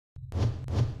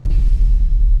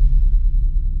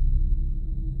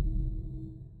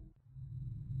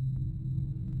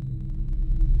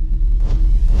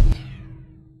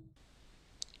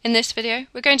In this video,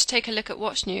 we're going to take a look at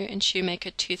what's new in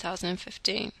ShoeMaker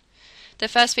 2015. The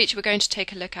first feature we're going to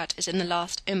take a look at is in the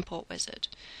last import wizard.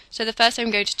 So the first thing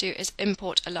I'm going to do is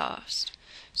import a last.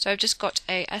 So I've just got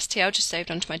a STL just saved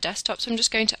onto my desktop, so I'm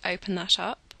just going to open that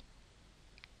up.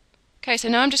 Okay, so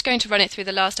now I'm just going to run it through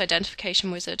the last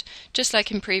identification wizard, just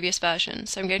like in previous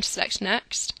versions. So I'm going to select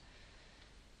Next.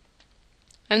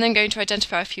 I'm then going to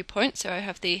identify a few points, so I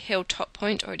have the heel top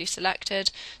point already selected.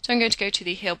 So I'm going to go to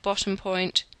the heel bottom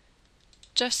point,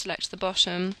 just select the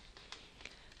bottom.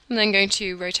 I'm then going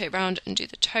to rotate around and do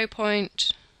the toe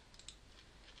point.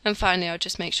 And finally I'll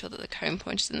just make sure that the comb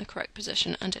point is in the correct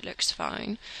position and it looks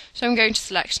fine. So I'm going to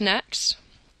select Next.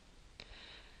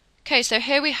 Okay, so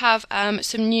here we have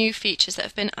some new features that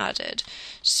have been added.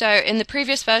 So in the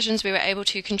previous versions we were able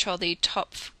to control the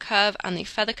top curve and the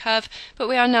feather curve, but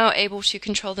we are now able to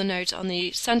control the nodes on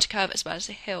the center curve as well as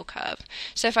the heel curve.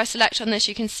 So if I select on this,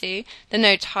 you can see the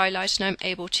nodes highlighted and I'm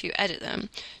able to edit them.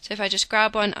 So if I just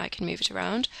grab one, I can move it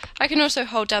around. I can also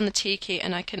hold down the T key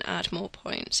and I can add more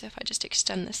points. So if I just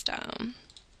extend this down.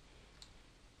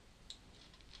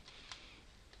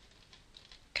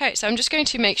 Okay, so I'm just going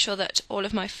to make sure that all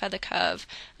of my feather curve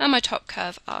and my top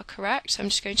curve are correct. So I'm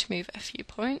just going to move a few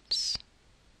points.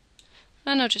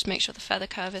 And I'll just make sure the feather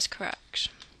curve is correct.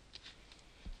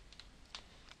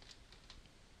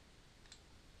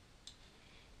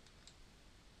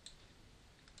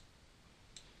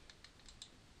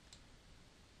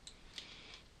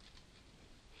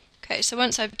 Okay, so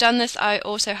once I've done this, I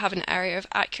also have an area of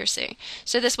accuracy.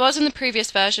 So this was in the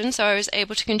previous version, so I was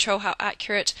able to control how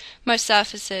accurate my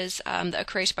surfaces that are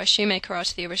created by ShoeMaker are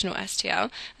to the original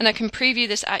STL, and I can preview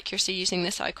this accuracy using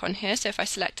this icon here. So if I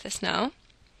select this now,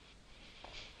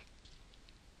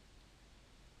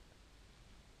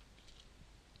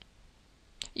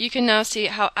 you can now see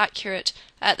how accurate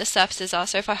the surfaces are.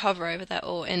 So if I hover over, they're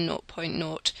all in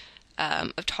 0.0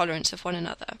 of tolerance of one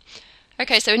another.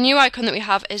 Okay, so a new icon that we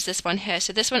have is this one here.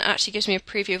 So this one actually gives me a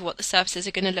preview of what the surfaces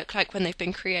are going to look like when they've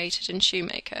been created in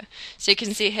ShoeMaker. So you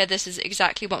can see here this is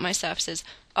exactly what my surfaces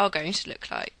are going to look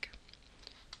like.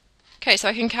 Okay, so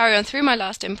I can carry on through my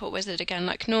last import wizard again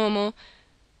like normal.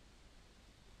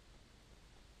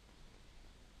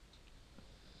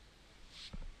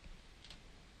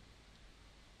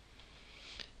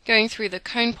 Going through the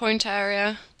cone point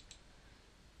area.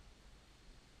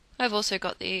 I've also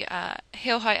got the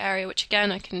heel height area, which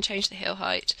again I can change the heel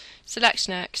height, select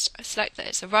Next, select that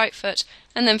it's the right foot,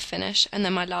 and then Finish, and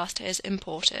then my last is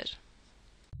imported.